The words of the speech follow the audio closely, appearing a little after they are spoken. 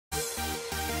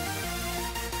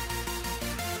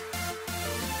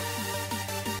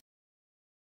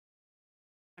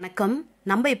வணக்கம்.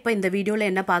 நம்ம இப்போ இந்த வீடியோவில்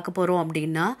என்ன பார்க்க போகிறோம்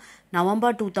அப்படின்னா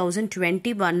November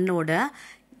 2021ஓட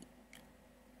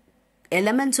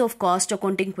elements of cost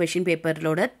accounting question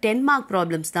பேப்பரோட 10 மார்க்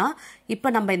ப்ராப்ளம்ஸ் தான்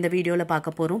இப்போ நம்ம இந்த வீடியோவில்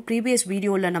பார்க்க போகிறோம். ப்ரீவியஸ்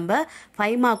வீடியோவில் நம்ம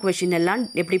 5 மார்க் கொஷின் எல்லாம்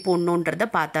எப்படி போடணுன்றதை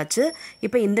பார்த்தாச்சு.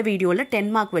 இப்போ இந்த வீடியோவில்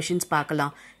 10 மார்க் கொஷின்ஸ்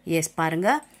பார்க்கலாம். எஸ்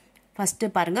பாருங்கள். ஃபஸ்ட்டு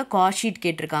பாருங்கள், காஸ்ட் ஷீட்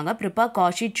கேட்டிருக்காங்க. Prepare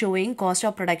cost sheet showing cost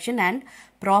of production and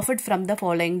profit from the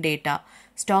following data.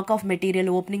 Stock of material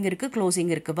opening இருக்குது,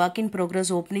 க்ளோசிங் இருக்குது. Work in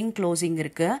progress opening closing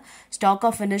இருக்குது. Stock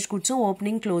of finish குட்ஸும்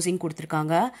opening closing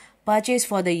கொடுத்துருக்காங்க. Purchase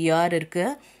for the year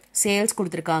இருக்குது. Sales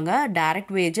கொடுத்துருக்காங்க.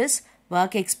 Direct wages,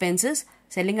 work expenses,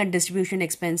 selling and distribution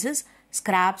expenses,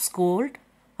 scrap scold,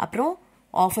 அப்புறம்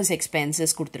office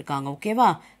expenses கொடுத்துருக்காங்க. ஓகேவா?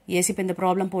 S, இப்போ இந்த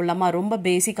ப்ராப்ளம் போடலாமா? ரொம்ப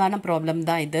பேசிக்கான ப்ராப்ளம்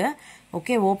தான் இது.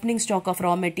 Okay, opening stock of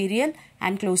raw material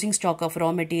and closing stock of raw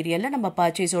மெட்டீரியலில் நம்ம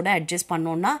பர்ச்சேஸோட அட்ஜஸ்ட்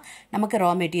பண்ணோன்னா நமக்கு ரா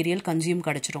மெட்டீரியல் கன்சியூம்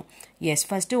கிடச்சிரும். எஸ்,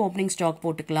 ஃபஸ்ட்டு ஓப்பனிங் ஸ்டாக்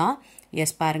போட்டுக்கலாம்.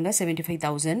 எஸ் பாருங்கள்,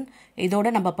 75,000. இதோட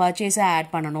நம்ம பர்ச்சேஸை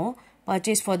ஆட் பண்ணணும்.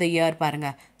 பர்ச்சேஸ் ஃபார் த இயர்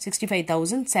பாருங்கள்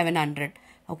 65,700.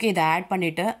 ஓகே, இதை ஆட்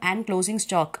பண்ணிவிட்டு and closing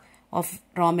stock of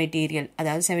raw material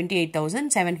அதாவது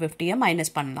 78,750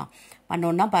 மைனஸ்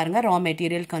பண்ணோன்னா பாருங்கள் ரா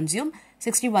மெட்டீரியல் கன்சியூம்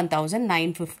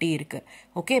 61,950 இருக்குது.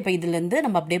 ஓகே, இப்போ இதுலேருந்து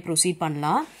நம்ம அப்படியே ப்ரொசீட்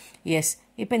பண்ணலாம். எஸ்,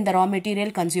 இப்போ இந்த ரா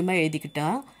மெட்டீரியல் கன்சியூமை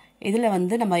எழுதிக்கிட்டோம். இதில்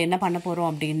நம்ம என்ன பண்ண போகிறோம்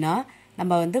அப்படின்னா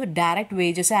நம்ம டைரக்ட்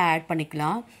வேஜஸை ஆட்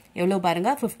பண்ணிக்கலாம். எவ்வளோ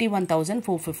பாருங்கள்,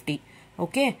 51,450.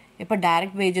 ஓகே, இப்போ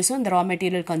டைரக்ட் வேஜஸும் இந்த ரா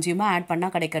மெட்டீரியல் கன்சியூமை ஆட்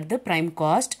பண்ணால் கிடைக்கிறது ப்ரைம்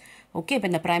காஸ்ட். ஓகே, இப்போ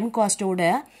இந்த ப்ரைம் காஸ்ட்டோட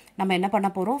நம்ம என்ன பண்ண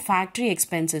போகிறோம், ஃபேக்ட்ரி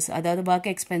எக்ஸ்பென்சஸ் அதாவது ஒர்க்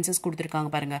எக்ஸ்பென்சஸ் கொடுத்துருக்காங்க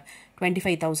பாருங்கள்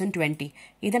 25,020.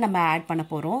 இதை நம்ம ஆட் பண்ண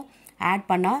போகிறோம். ஆட்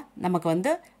பண்ணால் நமக்கு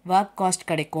ஒர்க் காஸ்ட்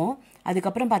கிடைக்கும்.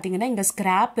 அதுக்கப்புறம் பார்த்தீங்கன்னா இங்கே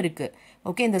ஸ்கிராப் இருக்குது.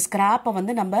 ஓகே, இந்த ஸ்கிராப்பை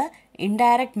நம்ம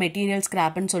இன்டைரக்ட் மெட்டீரியல்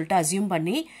ஸ்கிராப்னு சொல்லிட்டு அசியூம்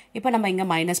பண்ணி இப்போ நம்ம இங்கே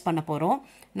மைனஸ் பண்ண போகிறோம்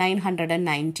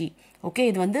 990. ஓகே,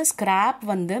 இது ஸ்கிராப்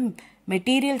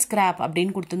மெட்டீரியல் ஸ்கிராப்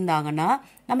அப்படின்னு கொடுத்துருந்தாங்கன்னா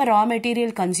நம்ம ரா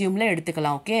மெட்டீரியல் கன்சியூமில்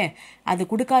எடுத்துக்கலாம். ஓகே, அது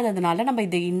கொடுக்காததுனால நம்ம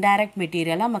இது இன்டைரக்ட்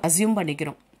மெட்டீரியலாக நம்ம அசியூம்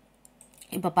பண்ணிக்கிறோம்.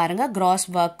 இப்போ பாருங்கள், கிராஸ்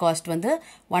ஒர்க் காஸ்ட்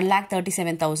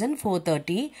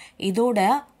 1,37,430. இதோட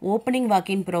ஓப்பனிங்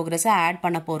ஒர்க் இன் ப்ரோக்ரஸை ஆட்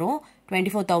பண்ண போகிறோம்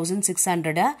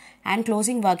 24,600 and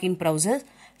closing work in progress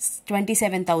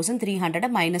 27,300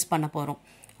 minus பண்ண போகிறோம்.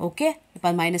 ஓகே, இப்போ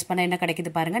மைனஸ் பண்ண என்ன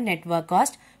கிடைக்குது பாருங்கள், நெட் ஒர்க்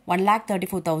காஸ்ட்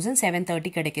 1,34,730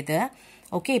 கிடைக்குது.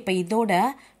 ஓகே, இப்போ இதோட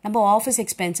நம்ம ஆஃபீஸ்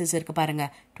எக்ஸ்பென்சஸ் இருக்குது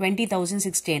பாருங்கள்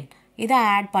 20,610. இதை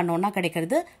ஆட் பண்ணோன்னா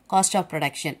கிடைக்கிறது cost of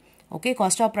production. Okay,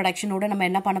 cost of ப்ரொடக்ஷனோட நம்ம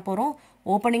என்ன பண்ண போகிறோம்,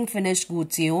 opening finish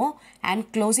குட்ஸையும் and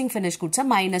closing finish குட்ஸை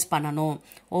minus பண்ணணும்.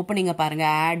 ஓப்பனிங்கை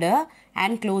பாருங்கள் ஆடு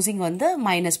அண்ட் க்ளோசிங்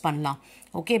மைனஸ் பண்ணலாம்.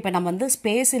 ஓகே, இப்போ நம்ம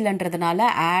ஸ்பேஸ் இல்லைன்றதுனால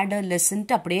ஆடு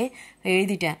லெஸ்ன்ட்டு அப்படியே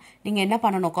எழுதிட்டேன். நீங்கள் என்ன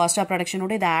பண்ணணும், காஸ்ட் ஆஃப்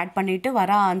ப்ரொடக்ஷனோட இதை ஆட் பண்ணிவிட்டு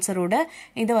வர ஆன்சரோட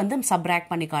இதை சப்ராக்ட்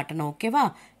பண்ணி காட்டணும். ஓகேவா?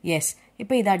 எஸ்,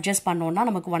 இப்போ இதை அட்ஜஸ்ட் பண்ணோன்னா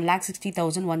நமக்கு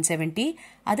 1,60,170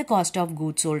 அது காஸ்ட் ஆஃப்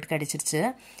கூட்ஸ் சோல்ட் கிடச்சிருச்சு.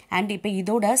 அண்ட் இப்போ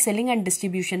இதோட செல்லிங் அண்ட்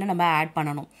டிஸ்ட்ரிபியூஷனை நம்ம ஆட்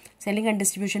பண்ணணும். செல்லிங் அண்ட்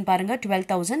டிஸ்ட்ரிபியூஷன் பாருங்கள்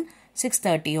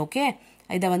 12,630. ஓகே,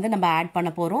 இதை நம்ம ஆட்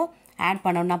பண்ண போகிறோம். ஆட்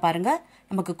பண்ணோன்னா பாருங்கள்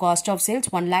நமக்கு காஸ்ட் ஆஃப் சேல்ஸ்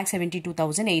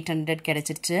 1,72,800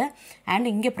 கிடச்சிருச்சு. அண்ட்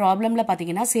இங்கே ப்ராப்ளமில்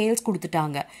பார்த்தீங்கன்னா சேல்ஸ்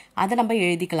கொடுத்துட்டாங்க, அதை நம்ம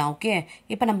எழுதிக்கலாம். ஓகே,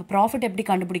 இப்போ நம்ம ப்ராஃபிட் எப்படி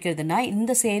கண்டுபிடிக்கிறதுனா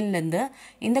இந்த சேல்லேருந்து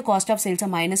இந்த காஸ்ட் ஆஃப் சேல்ஸை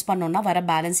மைனஸ் பண்ணோன்னா வர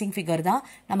பேலன்சிங் ஃபிகர் தான்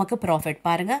நமக்கு ப்ராஃபிட்.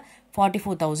 பாருங்கள்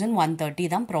 44,130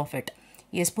 தான் ப்ராஃபிட்.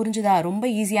 எஸ், புரிஞ்சுதா? ரொம்ப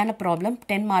ஈஸியான ப்ராப்ளம்,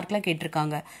 10 மார்க்கில்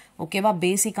கேட்டிருக்காங்க. ஓகேவா?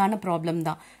 பேசிக்கான ப்ராப்ளம்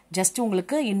தான். ஜஸ்ட்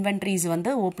உங்களுக்கு இன்வென்ட்ரிஸ்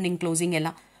ஓப்பனிங் க்ளோசிங்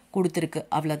எல்லாம் கொடுத்துருக்கு,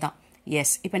 அவ்வளோதான்.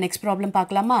 எஸ், இப்போ நெக்ஸ்ட் ப்ராப்ளம்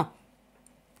பார்க்கலாமா?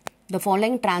 The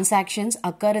following transactions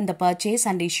occur in the purchase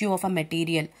and issue of a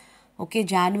material. Okay,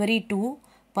 January 2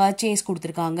 purchase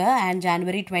கொடுத்துருக்காங்க அண்ட்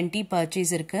January 20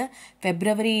 purchase இருக்குது.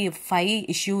 February 5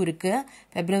 issue இருக்குது.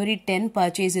 February 10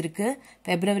 purchase இருக்குது.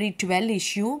 February 12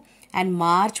 issue and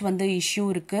March issue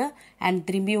இருக்குது அண்ட்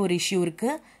திரும்பி ஒரு issue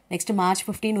இருக்குது. Next March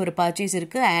 15 ஒரு purchase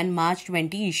இருக்குது அண்ட் March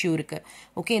 20 இஷ்யூ இருக்குது.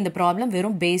 ஓகே, இந்த ப்ராப்ளம்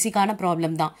வெறும் பேசிக்கான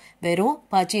ப்ராப்ளம் தான். வெறும்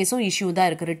பர்ச்சேஸும் இஷ்யூ தான்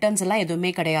இருக்குது, ரிட்டர்ன்ஸ் எல்லாம்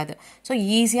எதுவுமே கிடையாது. ஸோ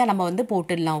ஈஸியாக நம்ம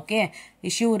போட்டுடலாம். ஓகே,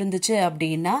 இஷ்யூ இருந்துச்சு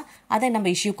அப்படின்னா அதை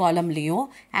நம்ம இஷ்யூ காலம்லேயும்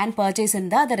அண்ட் பர்ச்சேஸ்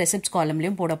இருந்தால் அதை ரெசிப்ட்ஸ்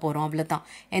காலம்லேயும் போட போகிறோம், அவ்வளோதான்.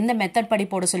 எந்த மெத்தட் படி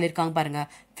போட சொல்லியிருக்காங்க பாருங்கள்.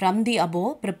 From the above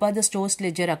prepare the stores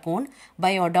ledger account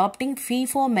by adapting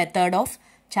FIFO method of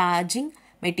charging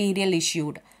material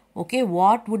issued. Okay,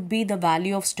 what would be the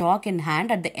value of stock in hand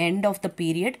at the end of the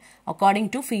period according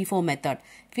to FIFO method?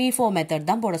 FIFO method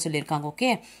தான் போட சொல்லியிருக்காங்க. Okay,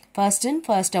 first in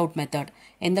first out method.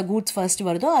 எந்த goods first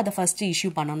வருதோ அதை first issue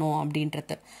பண்ணணும்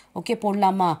அப்படின்றது. Okay,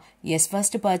 போடலாமா? S,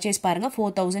 first purchase பாருங்கள்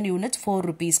 4,000 யூனிட்ஸ் 4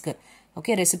 rupeesக்கு.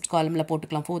 ஓகே, ரெசிப்ட் காலமில்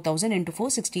போட்டுக்கலாம். 4,000 into 4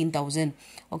 16,000.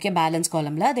 ஓகே, பேலன்ஸ்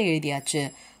காலமில் அதை எழுதியாச்சு.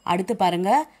 அடுத்து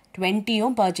பாருங்கள்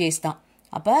 20யும் பர்ச்சேஸ் தான்.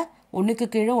 அப்போ ஒன்றுக்கு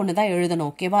கீழே ஒன்று தான் எழுதணும்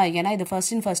ஓகேவா ஏன்னா இது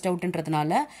ஃபர்ஸ்ட் இன் ஃபர்ஸ்ட்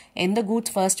அவுட்ன்றதுனால எந்த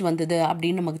கூட்ஸ் ஃபர்ஸ்ட் வந்தது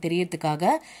அப்படின்னு நமக்கு தெரியறதுக்காக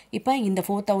இப்போ இந்த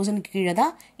 4000 கீழே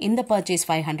தான் இந்த பர்ச்சேஸ்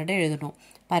 500 எழுதணும்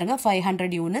பாருங்க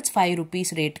 500 யூனிட்ஸ் 5 rupees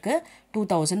ரேட்டுக்கு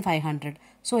 2500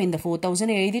 ஸோ இந்த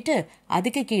 4000 எழுதிட்டு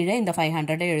அதுக்கு கீழே இந்த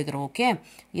 500 எழுதுறோம் ஓகே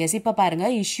எஸ் இப்போ பாருங்க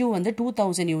இஷ்யூ வந்து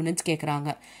 2000 யூனிட்ஸ் கேட்குறாங்க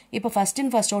இப்போ first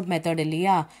in first out method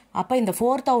இல்லையா அப்போ இந்த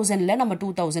 4000ல் நம்ம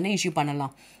 2000 இஷ்யூ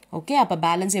பண்ணலாம் ஓகே அப்போ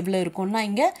பேலன்ஸ் எவ்வளோ இருக்கும்னா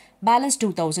இங்கே பேலன்ஸ்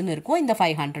 2000 இருக்கும் இந்த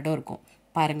 500 இருக்கும்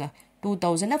பாருங்க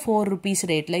 2000 4 rupees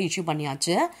ரேட்டில் இஷ்யூ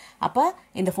பண்ணியாச்சு அப்போ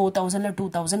இந்த 4000ல்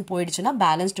 2000 போயிடுச்சுன்னா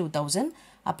பேலன்ஸ் 2000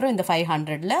 அப்புறம் இந்த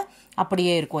 500ல்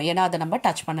அப்படியே இருக்கும் ஏன்னா அதை நம்ம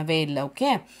டச் பண்ணவே இல்லை ஓகே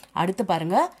அடுத்து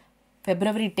பாருங்க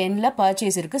February 10ல்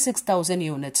பர்ச்சேஸ் இருக்கு 6000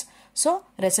 யூனிட்ஸ் ஸோ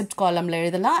ரெசிப்ட் காலம்ல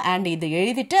எழுதலாம் அண்ட் இது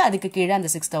எழுதிட்டு அதுக்கு கீழே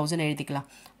அந்த 6000 எழுதிக்கலாம்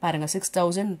பாருங்க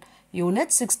 6000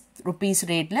 யூனிட்ஸ் 6 rupees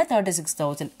ரேட்டில்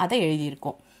 36000 அதை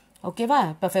எழுதியிருக்கோம் ஓகேவா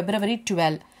இப்போ February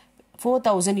 12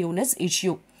 4000 யூனிட்ஸ்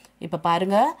இஷ்யூ இப்போ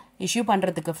பாருங்க இஷ்யூ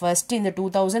பண்ணுறதுக்கு ஃபர்ஸ்ட் இந்த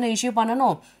 2000 இஷ்யூ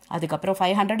பண்ணணும் அதுக்கப்புறம்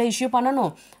 500 இஷ்யூ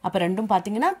பண்ணணும் அப்போ ரெண்டும்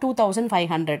பார்த்தீங்கன்னா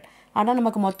 2500 ஆனால்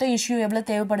நமக்கு மொத்த இஷ்யூ எவ்வளோ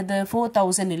தேவைப்படுது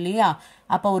 4000 இல்லையா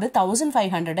அப்போ ஒரு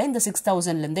 1500 இந்த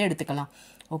 6000லேருந்து எடுத்துக்கலாம்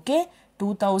ஓகே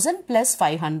 2000 +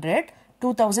 500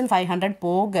 2500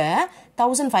 போக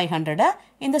 1500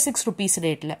 இந்த 6 rupees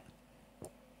ரேட்டில்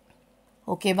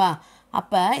ஓகேவா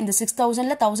அப்போ இந்த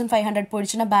 6000ல் 1500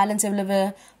 போயிடுச்சுன்னா பேலன்ஸ் எவ்வளவு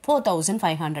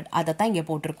 4500 அதை தான் இங்கே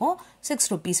போட்டிருக்கோம்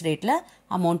 6 rupees ரேட்டில்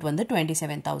அமௌண்ட் வந்து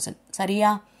 27000 சரியா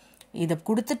இதை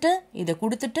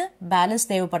கொடுத்துட்டு பேலன்ஸ்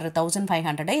தேவைப்படுற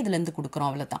 1500 இதுலேருந்து கொடுக்குறோம்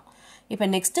அவ்வளோதான் இப்போ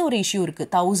நெக்ஸ்ட் ஒரு இஷ்யூ இருக்குது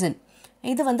 1000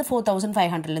 இது வந்து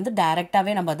 4500லேருந்து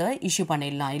டைரெக்டாகவே நம்ம அதை இஷ்யூ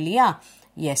பண்ணிடலாம் இல்லையா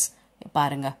எஸ்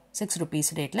பாருங்க 6 rupees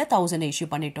ரேட்டில் 1000 இஷ்யூ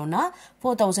பண்ணிட்டோம்னா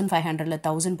 4500ல்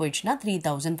 1000 போயிடுச்சுன்னா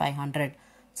 3500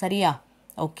 சரியா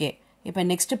ஓகே இப்போ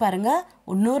நெக்ஸ்ட் பாருங்க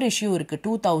இன்னொரு இஷ்யூ இருக்கு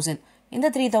 2000 இந்த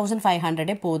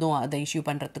 3500 போதும் அதை இஷ்யூ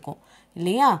பண்ணுறதுக்கும்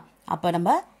இல்லையா அப்போ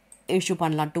நம்ம இஷ்யூ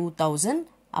பண்ணலாம் 2000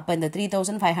 அப்போ இந்த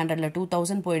 3500ல்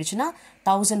 2000 போயிடுச்சுன்னா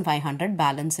 1500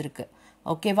 பேலன்ஸ் இருக்கு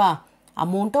ஓகேவா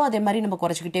அமௌண்ட்டும் அதே மாதிரி நம்ம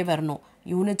குறைச்சிக்கிட்டே வரணும்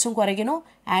யூனிட்ஸும் குறைக்கணும்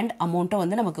அண்ட் அமௌண்ட்டும்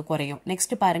வந்து நமக்கு குறையும்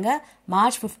நெக்ஸ்ட் பாருங்க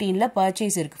March 15ல்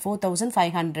பர்ச்சேஸ் இருக்கு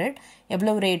 4500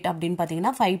 எவ்வளவு ரேட் அப்படின்னு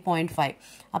பார்த்தீங்கன்னா 5.5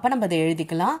 அப்போ நம்ம அதை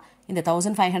எழுதிக்கலாம் இந்த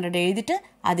 1500 எழுதிட்டு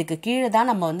அதுக்கு கீழே தான்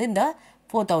நம்ம வந்து இந்த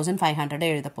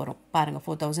 4500 எழுத போகிறோம் பாருங்க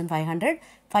 4500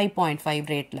 5.5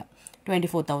 ரேட்டில்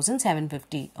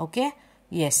 24750 ஓகே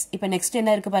எஸ் இப்போ நெக்ஸ்ட்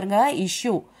என்ன இருக்கு பாருங்க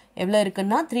இஷ்யூ எவ்வளோ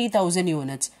இருக்குன்னா 3000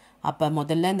 யூனிட்ஸ் அப்போ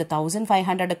முதல்ல இந்த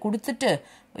 1500 கொடுத்துட்டு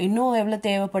இன்னும் எவ்வளோ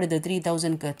தேவைப்படுது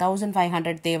 3000க்கு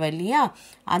 1500 தேவை இல்லையா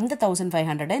அந்த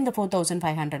 1500 இந்த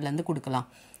 4500லேருந்து கொடுக்கலாம்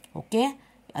ஓகே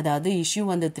அதாவது இஷ்யூ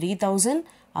வந்து 3000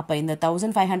 அப்போ இந்த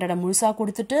 1500 முழுசாக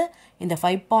கொடுத்துட்டு இந்த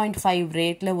 5.5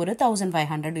 ரேட்டில் ஒரு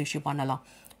 1500 இஷ்யூ பண்ணலாம்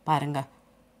பாருங்க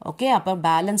ஓகே அப்போ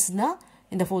பேலன்ஸ்னா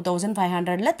இந்த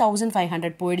 4500ல் 1500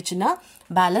 போயிடுச்சுன்னா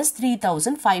பேலன்ஸ்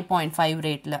 3000 5.5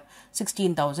 ரேட்டில்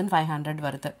 16500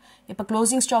 வருது இப்போ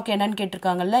க்ளோசிங் ஸ்டாக் என்னன்னு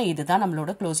கேட்டிருக்காங்கல்ல இதுதான்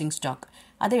நம்மளோட க்ளோசிங் ஸ்டாக்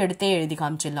அதை எடுத்தே எழுதி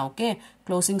காமிச்சிடலாம் okay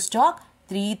closing stock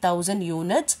 3000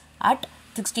 units at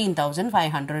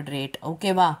 16500 rate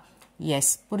ஓகேவா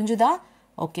எஸ் புரிஞ்சுதா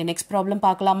ஓகே நெக்ஸ்ட் ப்ராப்ளம்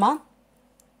பார்க்கலாமா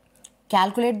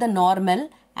calculate the normal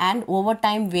and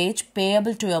overtime wage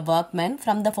payable to a workman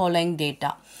from the following data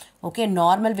okay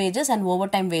normal wages and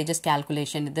overtime wages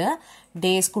calculation இது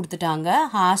days கொடுத்துட்டாங்க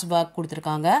hours work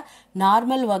கொடுத்துருக்காங்க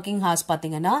normal working hours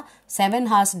பார்த்தீங்கன்னா 7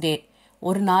 hours day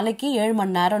ஒரு நாளைக்கு 7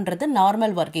 மணி நேரம்ன்றது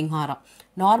normal working ஹாரம்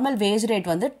normal wage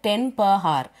rate வந்து 10 per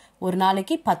hour ஒரு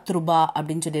நாளைக்கு 10 ரூபாய்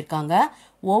அப்படின்னு சொல்லியிருக்காங்க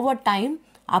over time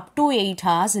up to 8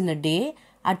 hours in a day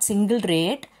at single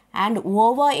rate and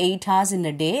over 8 hours in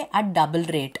a day at double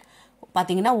rate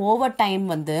பார்த்தீங்கன்னா ஓவர் டைம்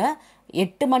வந்து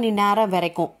 8 மணி நேரம்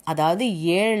வரைக்கும் அதாவது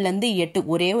 7லேருந்து 8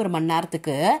 ஒரே ஒரு மணி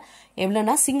நேரத்துக்கு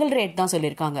எவ்வளோனா சிங்கிள் ரேட் தான்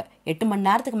சொல்லியிருக்காங்க 8 மணி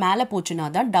நேரத்துக்கு மேலே போச்சுன்னா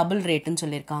தான் டபுள் ரேட்டுன்னு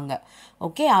சொல்லியிருக்காங்க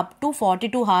okay up to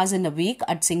 42 hours in a week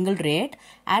at single rate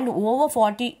and over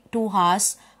 42 hours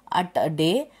at a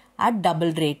day at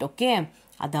double rate okay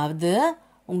அதாவது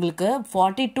உங்களுக்கு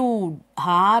 42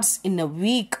 hours in a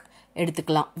week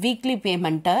எடுத்துக்கலாம் வீக்லி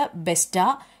பேமெண்ட்டை பெஸ்ட்டா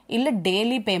இல்லை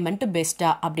டெய்லி பேமெண்ட் பெஸ்ட்டா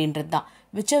அப்படின்றது தான்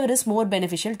whichever is more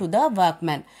beneficial to the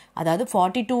workman அதாவது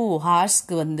 42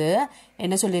 ஹார்ஸ்க்கு வந்து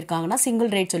என்ன சொல்லியிருக்காங்கன்னா சிங்கிள்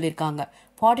ரேட் சொல்லியிருக்காங்க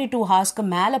 42 ஹார்ஸ்க்கு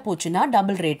மேலே போச்சுன்னா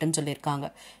டபுள் ரேட்டுன்னு சொல்லியிருக்காங்க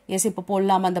எஸ் இப்போ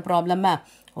போடலாமா அந்த ப்ராப்ளமை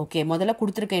ஓகே முதல்ல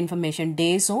கொடுத்துருக்க இன்ஃபர்மேஷன்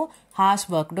டேஸும் ஹார்ஸ்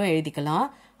ஒர்க்டும் எழுதிக்கலாம்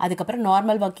அதுக்கப்புறம்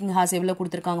நார்மல் ஒர்க்கிங் ஹார்ஸ் எவ்வளோ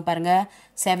கொடுத்துருக்காங்க பாருங்க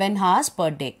 7 hours per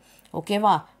day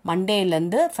ஓகேவா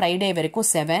மண்டேலேருந்து ஃப்ரைடே வரைக்கும்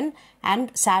 7 அண்ட்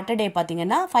சாட்டர்டே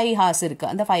பார்த்தீங்கன்னா 5 hours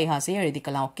இருக்குது அந்த 5 hours-ஐயும்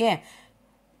எழுதிக்கலாம் ஓகே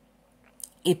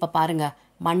இப்போ பாருங்க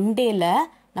மண்டேல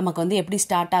நமக்கு வந்து எப்படி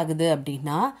ஸ்டார்ட் ஆகுது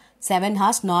அப்படின்னா 7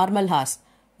 hours நார்மல் ஹார்ஸ்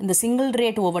இந்த சிங்கிள்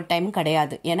ரேட் ஓவர் டைம்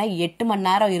கிடையாது. ஏன்னா 8 மணி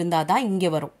நேரம் இருந்தால் தான் இங்கே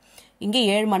வரும். இங்கே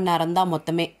 7 மணி நேரம் தான்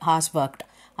மொத்தமே ஹார்ஸ் ஒர்க்ட்,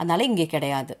 அதனால் இங்கே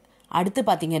கிடையாது. அடுத்து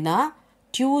பார்த்தீங்கன்னா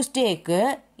டியூஸ்டேக்கு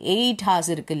 8 ஹார்ஸ்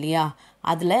இருக்குது இல்லையா,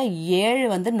 அதில் 7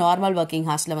 வந்து நார்மல் ஒர்க்கிங்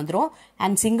ஹார்ஸில் வந்துடும்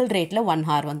அண்ட் சிங்கிள் ரேட்டில் 1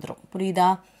 ஹார் வந்துடும். புரியுதா?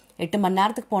 8 மணி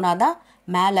நேரத்துக்கு போனால் தான்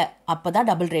மேலே, அப்போ தான்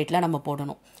டபுள் ரேட்டில் நம்ம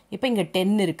போடணும். இப்போ இங்கே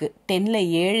 10 இருக்குது, 10ல்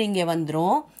 7 இங்கே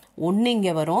வந்துடும், 1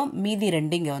 இங்கே வரும், மீதி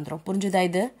 2 இங்கே வந்துடும். புரிஞ்சுதா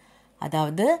இது?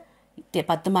 அதாவது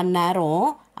 10 மணி நேரம்,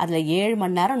 அதில் 7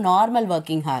 மணி நேரம் normal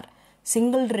working hour,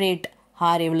 single rate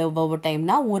hour எவ்வளோ ஓவர்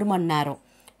டைம்னா 1 மணி நேரம்,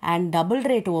 and double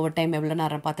rate over time எவ்வளோ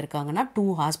நேரம் பார்த்துருக்காங்கன்னா 2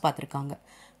 ஹார்ஸ் பார்த்துருக்காங்க.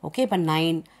 ஓகே, இப்போ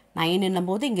 9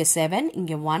 என்னும்போது இங்கே 7,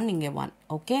 இங்கே 1, இங்கே 1.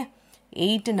 ஓகே,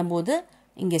 8 என்னும்போது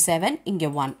இங்கே 7, இங்கே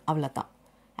 1, அவ்வளோதான்.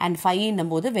 அண்ட் 5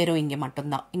 என்னும்போது வெறும் இங்கே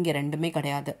மட்டும்தான், இங்கே ரெண்டுமே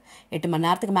கிடையாது. 8 மணி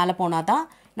நேரத்துக்கு மேலே போனால் தான்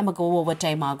நமக்கு ஓவர்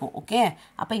டைம் ஆகும். ஓகே,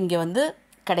 அப்போ இங்கே வந்து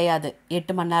கிடையாது,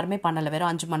 8 மணி நேரமே பண்ணலை, வெறும்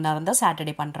 5 மணி நேரம் தான்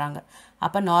சாட்டர்டே பண்ணுறாங்க.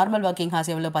 அப்போ நார்மல் ஒர்க்கிங்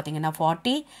ஹார்ஸ் எவ்வளோ பார்த்தீங்கன்னா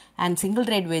 40 அண்ட் சிங்கிள்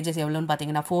ரேட் வேஜஸ் எவ்வளோன்னு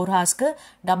பார்த்தீங்கன்னா 4 ஹார்ஸ்க்கு,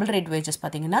 டபுள் ரேட் வேஜஸ்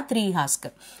பார்த்தீங்கன்னா 3 ஹார்ஸ்க்கு.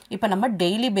 இப்போ நம்ம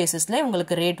டெய்லி பேசிஸில்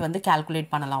உங்களுக்கு ரேட் வந்து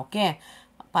கால்குலேட் பண்ணலாம். ஓகே,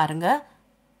 பாருங்கள்,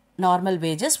 நார்மல்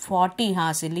வேஜஸ் 40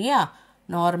 ஹார்ஸ் இல்லையா,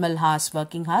 normal hours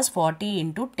working hours 40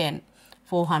 × 10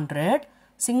 400.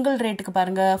 Single ரேட்டுக்கு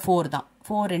பாருங்கள் 4 தான்,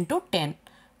 4 × 10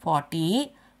 40.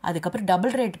 அதுக்கப்புறம்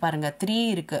டபுள் ரேட் பாருங்கள் 3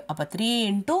 இருக்குது, அப்போ 3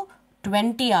 ×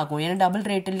 20 ஆகும், ஏன்னா டபுள்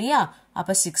ரேட் இல்லையா,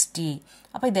 அப்போ 60.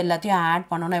 அப்போ இது எல்லாத்தையும் ஆட்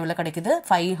பண்ணோன்னா எவ்வளோ கிடைக்குது?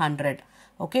 500.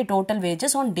 Okay, total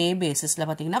wages on day பேசிஸில்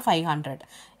பார்த்தீங்கன்னா 500.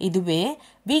 இதுவே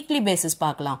வீக்லி பேசிஸ்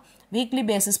பார்க்கலாம். வீக்லி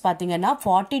பேசிஸ் பார்த்தீங்கன்னா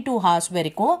 42 ஹார்ஸ்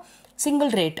வரைக்கும்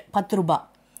சிங்கிள் ரேட் 10 ரூபா.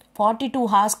 42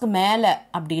 ஹார்ஸ்க்கு மேலே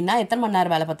அப்படின்னா எத்தனை மணி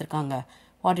நேரம் வேலை பார்த்துருக்காங்க?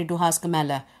 42 ஹார்ஸ்க்கு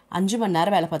மேலே 5 மணி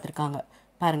நேரம் வேலை பார்த்துருக்காங்க.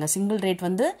 பாருங்கள், சிங்கிள் ரேட்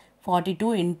வந்து 42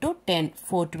 × 10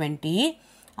 420.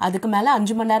 அதுக்கு மேலே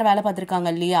 5 மணி நேரம் வேலை பார்த்துருக்காங்க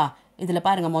இல்லையா, இதில்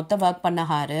பாருங்கள் மொத்தம் ஒர்க் பண்ண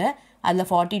ஹாரு, அதில்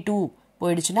 42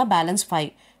 போயிடுச்சுன்னா பேலன்ஸ்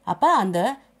 5. அப்போ அந்த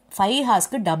 5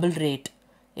 ஹார்ஸ்க்கு டபுள் ரேட்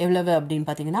எவ்வளவு அப்படின்னு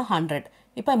பார்த்தீங்கன்னா 100.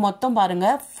 இப்போ மொத்தம்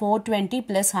பாருங்கள் 420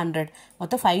 + 100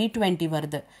 மொத்தம் 520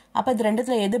 வருது. அப்போ இது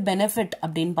ரெண்டுத்துல எது பெனிஃபிட்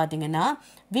அப்படின்னு பார்த்தீங்கன்னா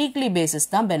வீக்லி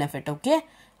பேசிஸ் தான் பெனிஃபிட். ஓகே,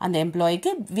 அந்த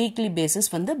எம்ப்ளாய்க்கு வீக்லி பேசிஸ்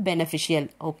வந்து பெனிஃபிஷியல்.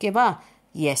 ஓகேவா?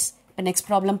 எஸ். இப்போ நெக்ஸ்ட்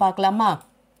ப்ராப்ளம் பார்க்கலாமா?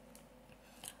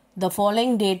 The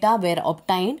following data were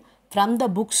obtained from the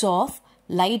books of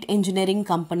Light Engineering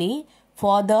Company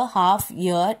for the half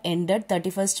year ended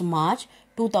 31st March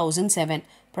 2007.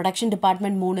 Production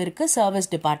department 3 இருக்கு, service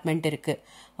department இருக்கு.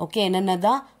 Okay,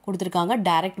 என்னென்னதான் கொடுத்துருக்காங்க?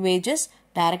 direct wages,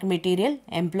 direct material,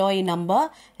 employee number,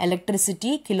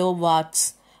 electricity, kilowatts.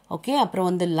 Okay, அப்புறம்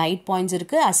வந்து light points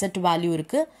இருக்கு, asset value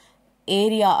இருக்கு,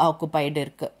 area occupied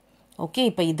இருக்கு. Okay,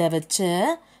 இப்போ இதை வச்சு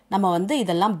நம்ம வந்து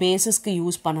இதெல்லாம் பேசிஸ்க்கு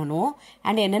யூஸ் பண்ணணும்.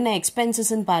 அண்ட் என்னென்ன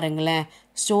எக்ஸ்பென்சஸ்ன்னு பாருங்களேன்.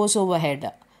 Stores over head,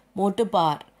 motor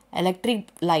power, electric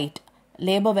light,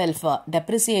 labour welfare,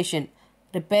 depreciation,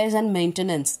 repairs and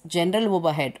maintenance, general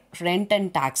over head, rent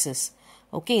and taxes.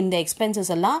 Okay, இந்த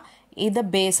எக்ஸ்பென்சஸ் எல்லாம் இதை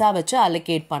பேஸாக வச்சு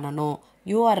அலோகேட் பண்ணணும்.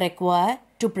 You are required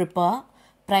to prepare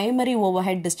primary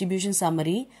overhead distribution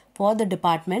summary for the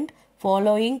department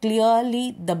following clearly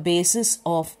the basis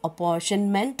of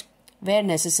apportionment where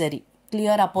necessary.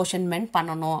 Clear apportionment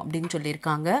பண்ணணும் அப்படின்னு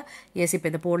சொல்லியிருக்காங்க. S, இப்போ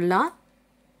இதை போடலாம்.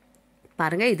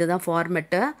 பாருங்கள், இதுதான்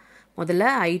ஃபார்மெட்டு. முதல்ல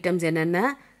ஐட்டம்ஸ் என்னென்ன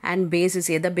அண்ட் பேசிஸ்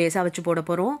எதை பேஸாக வச்சு போட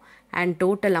போகிறோம், அண்ட்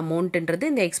டோட்டல் அமௌண்ட்டுன்றது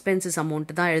இந்த எக்ஸ்பென்சஸ்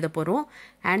அமௌண்ட்டு தான் எழுத போகிறோம்.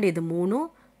 அண்ட் இது 3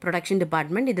 ப்ரொடக்ஷன்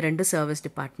டிபார்ட்மெண்ட், இது 2 service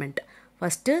department.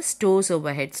 First stores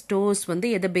over head. Stores வந்து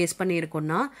எதை பேஸ்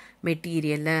பண்ணியிருக்கோன்னா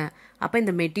மெட்டீரியலை. அப்போ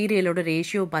இந்த மெட்டீரியலோட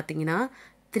ரேஷியோ பார்த்தீங்கன்னா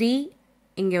 3,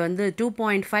 இங்கே வந்து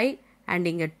 2.5 அண்ட்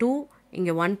இங்கே 2,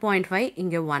 இங்கே 1.5,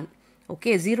 இங்கே 1.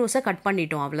 ஓகே, ஜீரோஸை கட்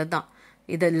பண்ணிட்டோம், அவ்வளோதான்.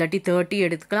 இதை இல்லாட்டி 30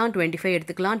 எடுத்துக்கலாம், 25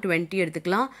 எடுத்துக்கலாம், 20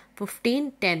 எடுத்துக்கலாம், 15,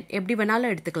 10 எப்படி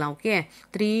வேணாலும் எடுத்துக்கலாம். ஓகே,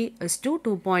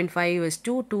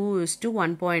 3:2.5:2,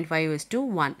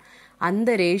 1.5:1. அந்த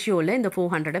ரேஷியோவில் இந்த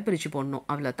 400 பிரித்து போடணும்,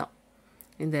 அவ்வளோதான்.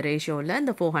 இந்த ரேஷியோவில்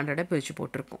இந்த 400 பிரித்து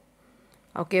போட்டிருக்கோம்.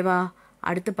 ஓகேவா?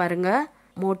 அடுத்து பாருங்கள்,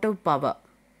 மோட்டிவ் பவர்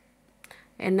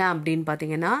என்ன அப்படின்னு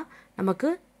பார்த்தீங்கன்னா நமக்கு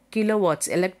கிலோவாட்ஸ்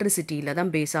எலக்ட்ரிசிட்டியில்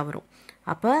தான் பேஸாக வரும்.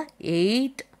 அப்போ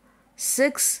 8,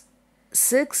 6,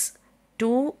 6,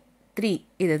 2, 3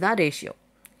 இதுதான் ரேஷியோ.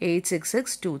 8, 6, 6,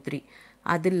 2, 3.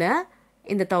 அதில்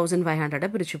இந்த 1500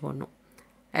 பிரித்து போடணும்.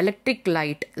 எலக்ட்ரிக்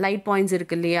லைட் பாயிண்ட்ஸ்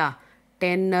இருக்கு இல்லையா,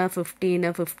 10, 15,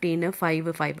 15, 5,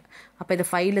 5. அப்போ இதை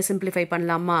 5ல் சிம்பிளிஃபை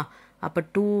பண்ணலாமா? அப்போ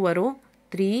 2 வரும்,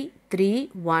 3, 3,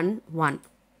 1, 1.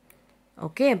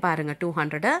 ஓகே, பாருங்கள்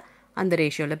 200 அந்த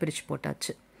ரேஷியோவில் பிரித்து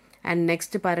போட்டாச்சு. அண்ட்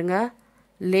நெக்ஸ்ட் பாருங்கள்,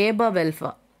 லேபர்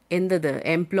வெல்ஃபேர் எந்தது?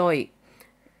 எம்ப்ளாயி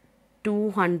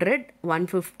 200,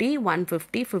 150,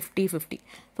 150, 50, 50.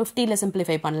 50ல்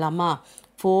சிம்பிளிஃபை பண்ணலாமா?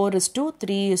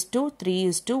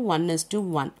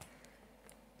 4:3:3:1:1.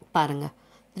 பாருங்க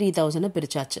 3000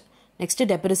 பிரிச்சாச்சு. நெக்ஸ்ட்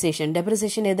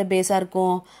டெப்ரிசியேஷன் எதை பேஸா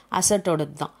இருக்கும்? அசட்டோட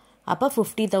தான். அப்போ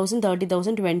 50,000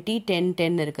 30,000 20 10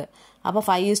 10 இருக்கு. அப்போ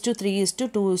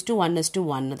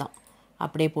 5:3:2:1:1 தான்.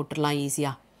 அப்படியே போட்டுடலாம்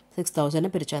ஈஸியாக. 6,000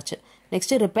 பிரிச்சாச்சு.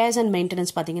 நெக்ஸ்ட் ரிப்பேர்ஸ் அண்ட்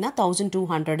மெயின்டெனன்ஸ் பார்த்தீங்கன்னா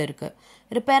 1,200 இருக்கு.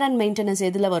 ரிப்பேர் அண்ட் மெயின்டெனன்ஸ்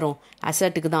எதில் வரும்?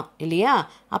 அசட்டுக்கு தான் இல்லையா?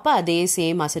 அப்போ அதே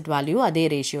சேம் அசட் வேல்யூ அதே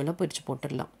ரேஷியோவில் பிரித்து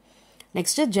போட்டுடலாம்.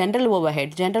 நெக்ஸ்ட் ஜென்ரல்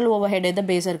ஓவர்ஹெட் எதை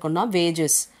பேஸ் இருக்குன்னா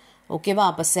வேஜஸ். ஓகேவா?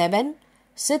 அப்போ 7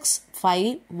 6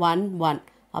 5 1 1.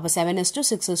 அப்போ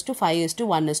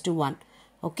 7:6:5:1:1.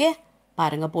 ஓகே,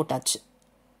 பாருங்க போட்டாச்சு.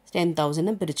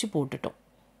 10,000 பிரித்து போட்டுட்டோம்.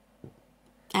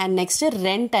 And next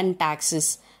rent and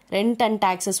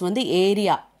taxes வந்து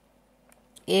ஏரியா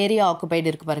ஆக்குபைடு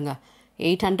இருக்கு பாருங்க.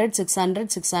 800 600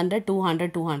 600 200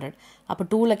 200. அப்போ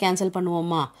 2ல கேன்சல்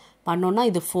பண்ணுவோமா? பண்ணோன்னா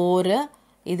இது 4,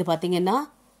 இது பார்த்தீங்கன்னா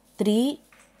 3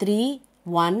 3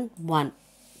 1 1.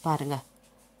 பாருங்க.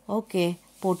 ஓகே,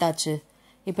 போட்டாச்சு.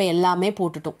 இப்போ எல்லாமே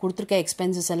போட்டுட்டோம். கொடுத்துருக்க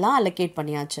எக்ஸ்பென்சஸ் எல்லாம் அலோகேட்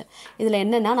பண்ணியாச்சு. இதில்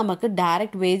என்னென்னா நமக்கு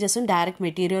டைரக்ட் வேஜஸும் டைரக்ட்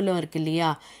மெட்டீரியலும் இருக்கு இல்லையா?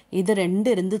 இது 2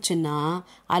 இருந்துச்சுன்னா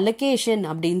அலோகேஷன்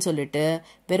அப்படின்னு சொல்லிட்டு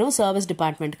வெறும் சர்வீஸ்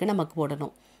டிபார்ட்மெண்ட்டுக்கு நமக்கு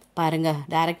போடணும். பாருங்கள்,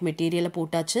 டைரக்ட் மெட்டீரியலை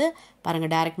போட்டாச்சு.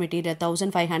 பாருங்கள், டைரக்ட் மெட்டீரியல்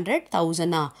 1500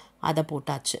 1000 அதை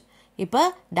போட்டாச்சு. இப்போ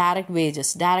டைரக்ட்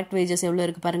வேஜஸ் எவ்வளோ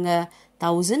இருக்குது பாருங்கள்,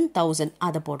 1000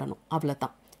 அதை போடணும்.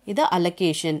 அவ்வளோதான். இதை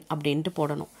அலோகேஷன் அப்படின்ட்டு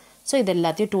போடணும். ஸோ இது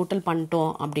எல்லாத்தையும் டோட்டல்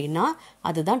பண்ணிட்டோம் அப்படின்னா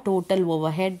அதுதான் total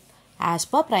overhead as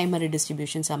per primary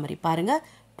distribution summary. பாருங்கள்,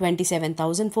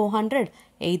 27,400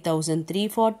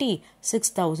 8,340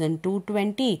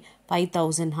 6,220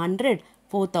 5,100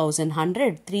 4,100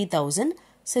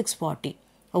 3,640.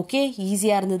 ஓகே,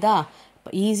 ஈஸியாக இருந்ததா?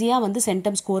 ஈஸியாக வந்து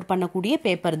சென்டம் ஸ்கோர் பண்ணக்கூடிய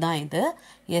பேப்பர் தான் இது.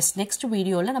 எஸ், நெக்ஸ்ட்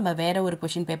வீடியோவில் நம்ம வேற ஒரு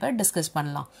கொஷின் பேப்பர் டிஸ்கஸ்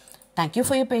பண்ணலாம். Thank you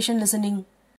for your patient listening.